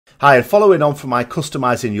Hi, and following on from my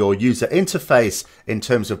customising your user interface in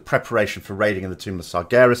terms of preparation for raiding in the Tomb of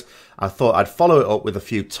Sargeras, I thought I'd follow it up with a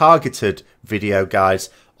few targeted video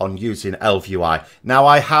guides on using Elv UI. Now,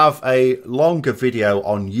 I have a longer video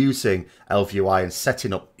on using Elv UI and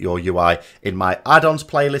setting up your UI in my add-ons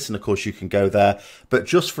playlist, and of course you can go there. But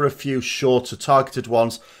just for a few shorter targeted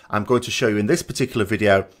ones, I'm going to show you in this particular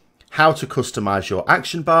video how to customise your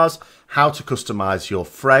action bars, how to customise your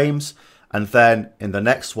frames, and then in the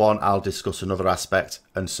next one, I'll discuss another aspect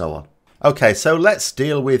and so on. Okay, so let's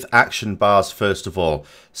deal with action bars first of all.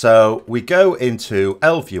 So we go into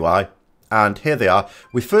Elv UI and here they are.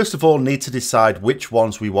 We first of all need to decide which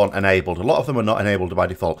ones we want enabled. A lot of them are not enabled by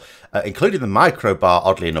default, including the micro bar,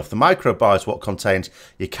 oddly enough. The micro bar is what contains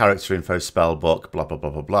your character info, spell book, blah, blah,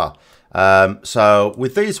 blah, blah, blah. So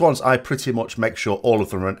with these ones, I pretty much make sure all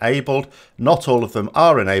of them are enabled. Not all of them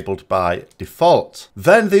are enabled by default.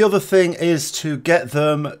 Then the other thing is to get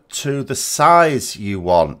them to the size you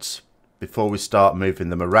want before we start moving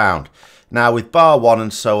them around. Now with bar 1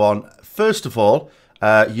 and so on, first of all,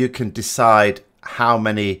 you can decide how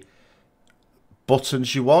many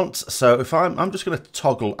buttons you want. So if I'm just going to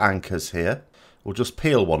toggle anchors here, we'll just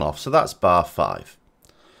peel one off. So that's bar 5.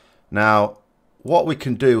 Now, what we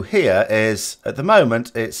can do here is, at the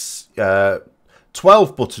moment, it's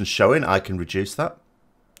 12 buttons showing. I can reduce that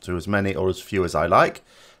to as many or as few as I like.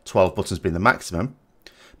 12 buttons being the maximum.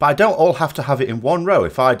 But I don't all have to have it in one row.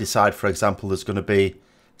 If I decide, for example, there's going to be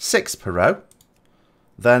 6 per row,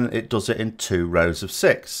 then it does it in 2 rows of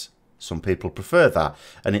 6. Some people prefer that.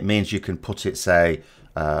 And it means you can put it, say,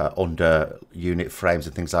 under unit frames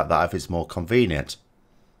and things like that if it's more convenient.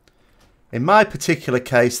 In my particular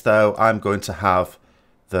case, though, I'm going to have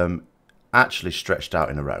them actually stretched out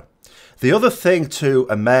in a row. The other thing to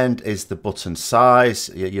amend is the button size.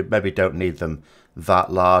 You maybe don't need them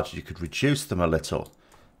that large. You could reduce them a little.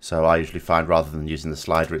 So I usually find rather than using the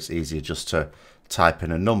slider, it's easier just to type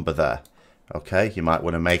in a number there. Okay, you might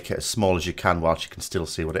want to make it as small as you can whilst you can still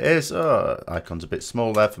see what it is. Oh, icon's a bit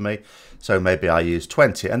small there for me. So maybe I use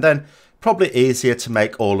 20. And then probably easier to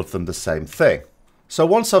make all of them the same thing. So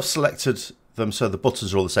once I've selected them so the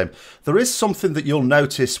buttons are all the same, there is something that you'll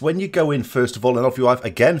notice when you go in first of all in Elv UI.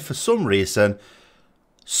 Again, for some reason,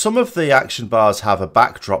 some of the action bars have a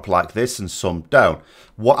backdrop like this and some don't.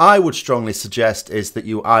 What I would strongly suggest is that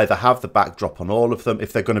you either have the backdrop on all of them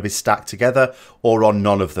if they're going to be stacked together, or on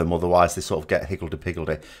none of them, otherwise they sort of get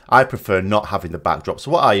higgledy-piggledy. I prefer not having the backdrop,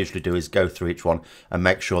 so what I usually do is go through each one and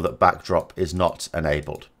make sure that backdrop is not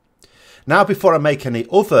enabled. Now, before I make any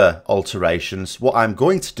other alterations, what I'm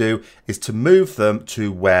going to do is to move them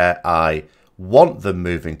to where I want them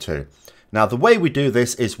moving to. Now, the way we do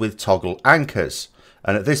this is with toggle anchors.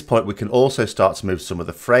 And at this point, we can also start to move some of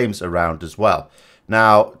the frames around as well.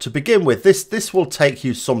 Now, to begin with, this will take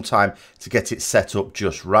you some time to get it set up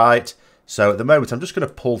just right. So at the moment, I'm just going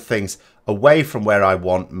to pull things away from where I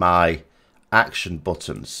want my action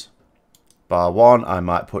buttons. Bar 1, I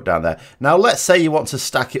might put down there. Now, let's say you want to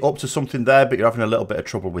stack it up to something there, but you're having a little bit of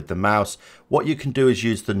trouble with the mouse. What you can do is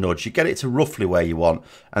use the nudge. You get it to roughly where you want,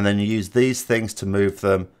 and then you use these things to move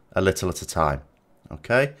them a little at a time.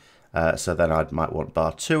 Okay, so then I might want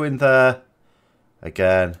bar 2 in there.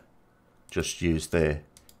 Again, just use the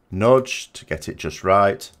nudge to get it just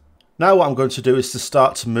right. Now what I'm going to do is to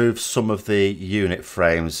start to move some of the unit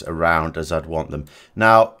frames around as I'd want them.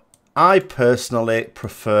 Now, I personally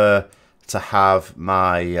prefer to have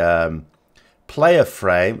my player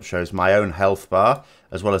frame, shows my own health bar,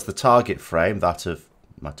 as well as the target frame, that of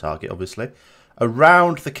my target obviously,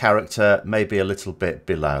 around the character, maybe a little bit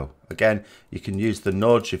below. Again, you can use the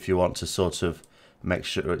nudge if you want to sort of make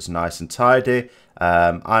sure it's nice and tidy.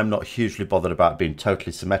 I'm not hugely bothered about being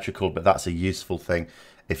totally symmetrical, but that's a useful thing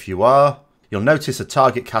if you are. You'll notice a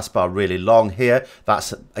target cast bar really long here.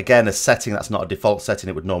 That's, again, a setting. That's not a default setting.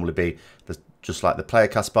 It would normally be just like the player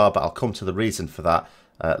cast bar, but I'll come to the reason for that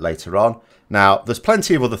later on. Now, there's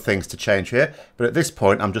plenty of other things to change here, but at this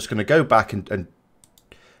point, I'm just going to go back and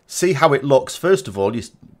see how it looks. First of all, you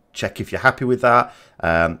check if you're happy with that,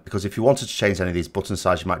 because if you wanted to change any of these button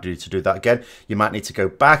size, you might need to do that again. You might need to go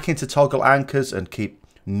back into toggle anchors and keep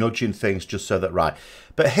nudging things just so that right.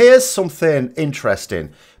 But here's something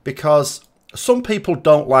interesting, because some people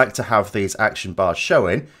don't like to have these action bars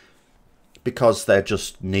showing because they're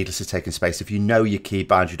just needlessly taking space. If you know your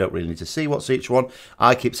keybinds, you don't really need to see what's each one.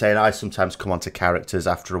 I keep saying I sometimes come onto characters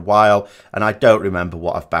after a while and I don't remember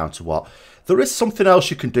what I've bound to what. There is something else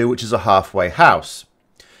you can do, which is a halfway house.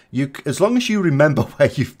 As long as you remember where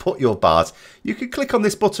you've put your bars, you can click on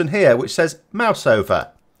this button here which says mouse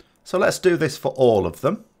over. So let's do this for all of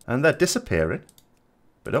them, and they're disappearing,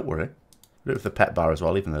 but don't worry. Do it with the pet bar as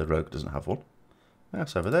well, even though the rogue doesn't have one.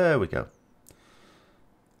 That's over there we go.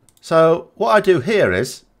 So what I do here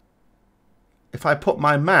is, if I put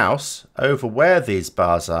my mouse over where these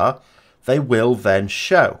bars are, they will then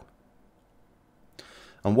show.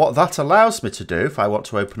 And what that allows me to do, if I want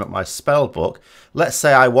to open up my spell book, let's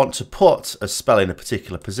say I want to put a spell in a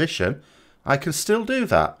particular position, I can still do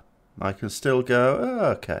that. I can still go, oh,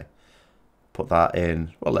 okay, put that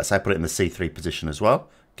in, well, let's say I put it in the C3 position as well.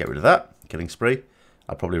 Get rid of that, killing spree.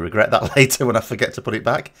 I'll probably regret that later when I forget to put it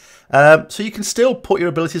back. So you can still put your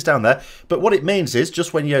abilities down there, but what it means is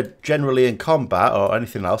just when you're generally in combat or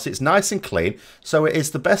anything else, it's nice and clean. So it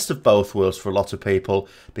is the best of both worlds for a lot of people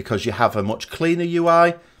because you have a much cleaner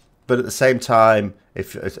UI, but at the same time,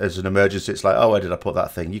 if as an emergency, it's like, oh, where did I put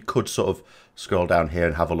that thing? You could sort of scroll down here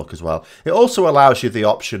and have a look as well. It also allows you the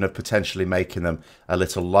option of potentially making them a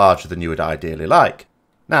little larger than you would ideally like.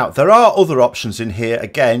 Now, there are other options in here,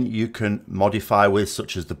 again, you can modify with,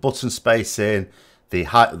 such as the button spacing, the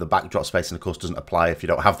height of the backdrop spacing, of course, doesn't apply if you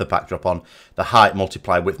don't have the backdrop on, the height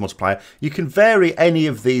multiplier, width multiplier. You can vary any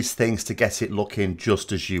of these things to get it looking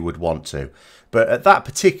just as you would want to. But at that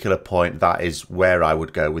particular point, that is where I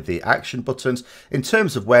would go with the action buttons. In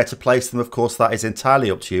terms of where to place them, of course, that is entirely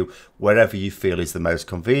up to you, wherever you feel is the most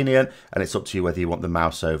convenient, and it's up to you whether you want the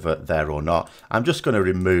mouse over there or not. I'm just going to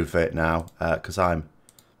remove it now, because I'm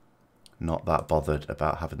not that bothered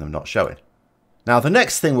about having them not showing. Now the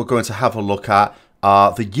next thing we're going to have a look at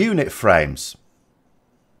are the unit frames.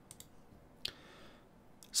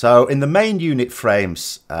 So in the main unit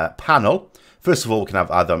frames panel, first of all we can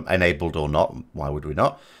have either enabled or not, why would we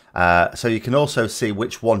not? So you can also see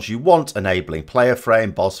which ones you want enabling: player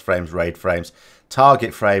frame, boss frames, raid frames,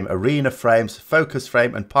 target frame, arena frames, focus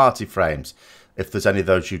frame and party frames. If there's any of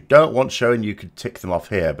those you don't want showing, you could tick them off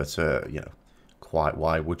here, but you know, quite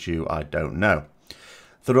why would you? I don't know.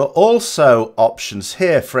 There are also options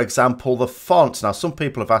here, for example, the font. Now, some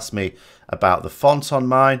people have asked me about the font on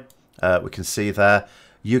mine. We can see there.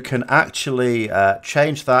 You can actually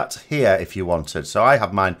change that here if you wanted. So I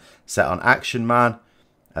have mine set on Action Man.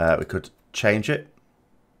 We could change it.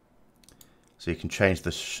 So you can change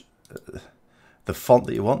the font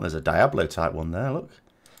that you want. There's a Diablo type one there, look.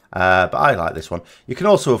 But I like this one. You can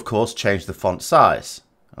also, of course, change the font size,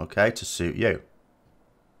 okay, to suit you.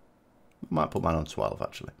 I might put mine on 12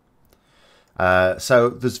 actually. So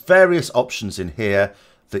there's various options in here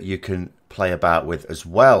that you can play about with as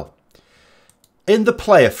well. In the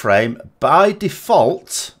player frame, by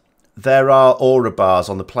default, there are aura bars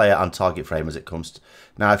on the player and target frame as it comes to.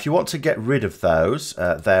 Now, if you want to get rid of those,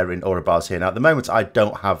 they're in aura bars here. Now, at the moment, I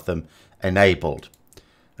don't have them enabled.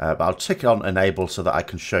 But I'll tick on enable so that I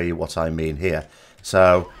can show you what I mean here.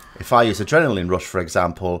 So if I use Adrenaline Rush, for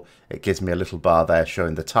example, it gives me a little bar there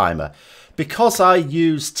showing the timer. Because I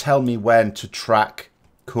use Tell Me When to track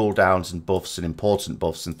cooldowns and buffs and important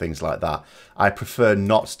buffs and things like that, I prefer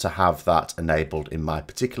not to have that enabled in my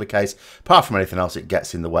particular case. Apart from anything else, it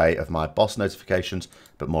gets in the way of my boss notifications,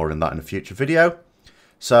 but more on that in a future video.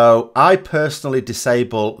 So I personally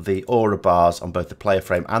disable the aura bars on both the player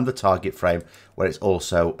frame and the target frame, where it's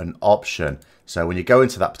also an option. So when you go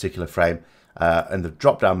into that particular frame, in the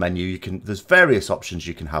drop-down menu, there's various options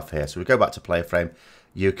you can have here. So we go back to player frame.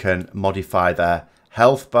 You can modify their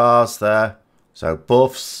health bars there. So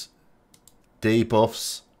buffs,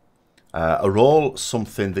 debuffs are all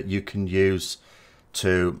something that you can use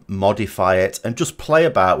to modify it and just play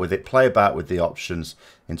about with it. Play about with the options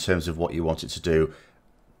in terms of what you want it to do.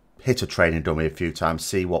 Hit a training dummy a few times,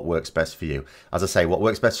 see what works best for you. As I say, what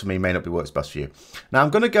works best for me may not be what works best for you. Now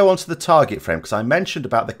I'm going to go on to the target frame because I mentioned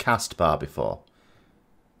about the cast bar before.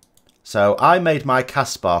 So I made my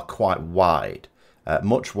cast bar quite wide,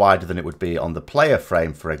 much wider than it would be on the player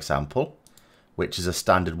frame, for example, which is a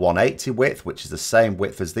standard 180 width, which is the same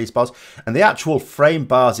width as these bars. And the actual frame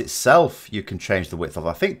bars itself, you can change the width of.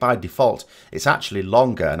 I think by default, it's actually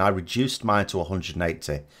longer, and I reduced mine to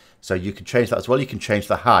 180. So you can change that as well. You can change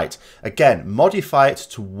the height. Again, modify it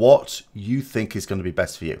to what you think is going to be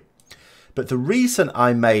best for you. But the reason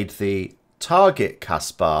I made the target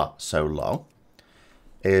cast bar so long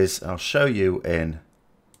is, I'll show you in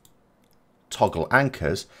toggle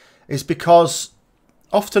anchors, is because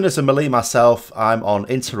often as a melee myself, I'm on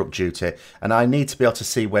interrupt duty and I need to be able to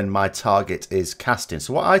see when my target is casting.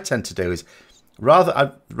 So what I tend to do is,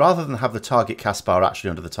 rather than have the target cast bar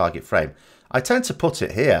actually under the target frame, I tend to put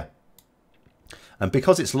it here. And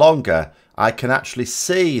because it's longer, I can actually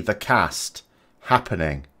see the cast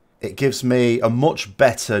happening. It gives me a much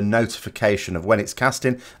better notification of when it's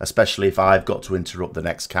casting, especially if I've got to interrupt the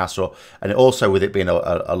next cast. And it also, with it being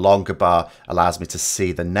a longer bar, allows me to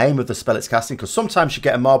see the name of the spell it's casting. Because sometimes you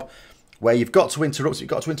get a mob where you've got to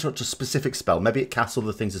interrupt a specific spell. Maybe it casts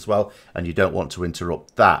other things as well, and you don't want to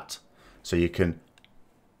interrupt that. So you can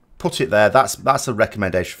put it there. That's a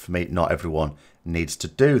recommendation for me. Not everyone needs to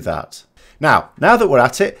do that. Now that we're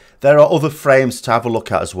at it, there are other frames to have a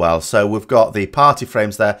look at as well. So we've got the party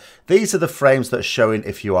frames there. These are the frames that are showing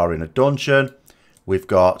if you are in a dungeon. We've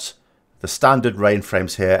got the standard raid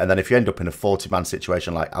frames here, and then if you end up in a 40-man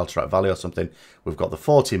situation like Alterac Valley or something, we've got the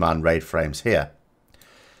 40-man raid frames here.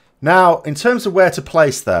 Now, in terms of where to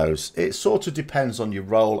place those, it sort of depends on your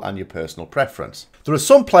role and your personal preference. There are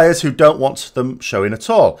some players who don't want them showing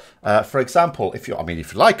at all. For example, if you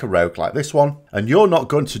like a rogue like this one, and you're not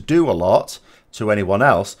going to do a lot to anyone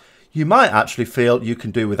else, you might actually feel you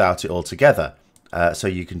can do without it altogether. So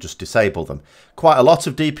you can just disable them. Quite a lot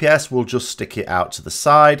of DPS will just stick it out to the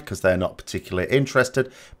side because they're not particularly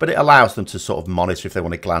interested, but it allows them to sort of monitor if they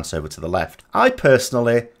want to glance over to the left. I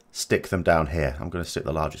personally stick them down here. I'm going to stick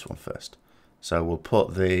the largest one first. So we'll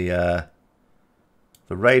put the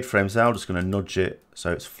raid frames down. I'm just going to nudge it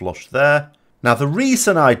so it's flush there. Now the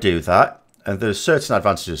reason I do that, and there's certain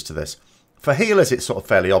advantages to this, for healers it's sort of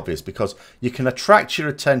fairly obvious because you can attract your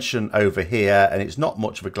attention over here and it's not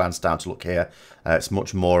much of a glance down to look here. It's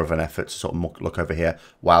much more of an effort to sort of look over here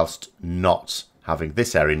whilst not having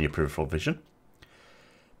this area in your peripheral vision.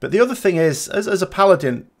 But the other thing is, as a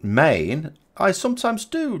paladin main, I sometimes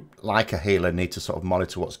do like a healer need to sort of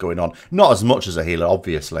monitor what's going on. Not as much as a healer,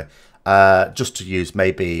 obviously. Just to use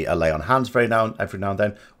maybe a lay on hands every now and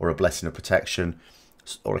then, or a blessing of protection,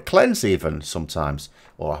 or a cleanse even sometimes,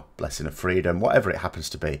 or a blessing of freedom, whatever it happens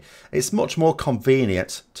to be. It's much more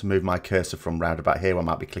convenient to move my cursor from round about here, where I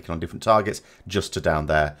might be clicking on different targets, just to down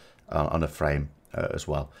there on a frame as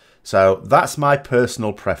well. So that's my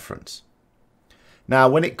personal preference. Now,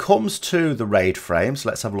 when it comes to the raid frames,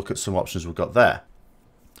 let's have a look at some options we've got there.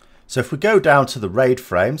 So if we go down to the raid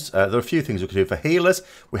frames, there are a few things we can do. For healers,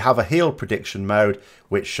 we have a heal prediction mode,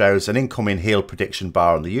 which shows an incoming heal prediction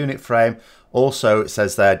bar on the unit frame. Also, it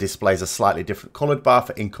says there displays a slightly different coloured bar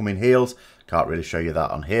for incoming heals. Can't really show you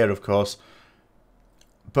that on here, of course.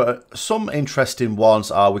 But some interesting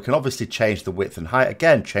ones are we can obviously change the width and height.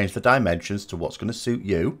 Again, change the dimensions to what's going to suit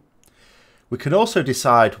you. We can also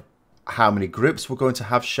decide how many groups we're going to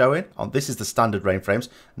have showing. This is the standard raid frames,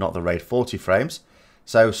 not the raid 40 frames.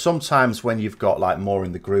 So sometimes when you've got like more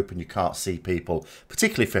in the group and you can't see people,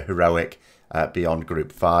 particularly for heroic beyond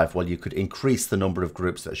group 5, well, you could increase the number of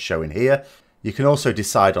groups that are showing here. You can also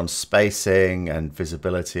decide on spacing and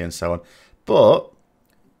visibility and so on. But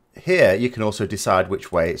here you can also decide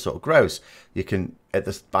which way it sort of grows. You can,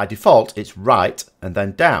 by default, it's right and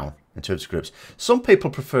then down in terms of groups. Some people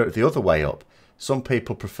prefer it the other way up. Some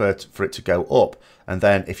people prefer for it to go up, and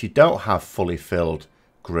then if you don't have fully filled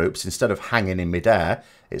groups, instead of hanging in midair,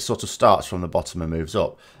 it sort of starts from the bottom and moves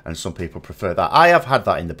up, and some people prefer that. I have had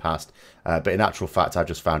that in the past, but in actual fact I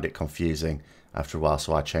just found it confusing after a while,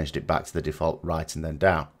 so I changed it back to the default right and then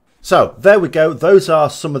down. So there we go. Those are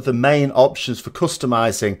some of the main options for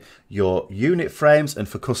customizing your unit frames and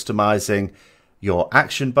for customizing your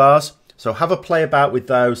action bars. So have a play about with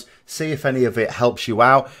those, see if any of it helps you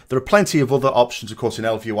out. There are plenty of other options, of course, in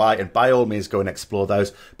Elv UI, and by all means go and explore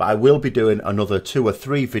those. But I will be doing another 2 or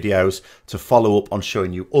 3 videos to follow up on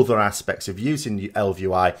showing you other aspects of using Elv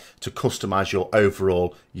UI to customize your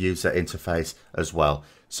overall user interface as well.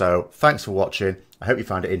 So thanks for watching. I hope you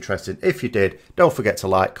found it interesting. If you did, don't forget to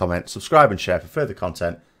like, comment, subscribe and share for further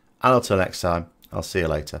content. And until next time, I'll see you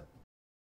later.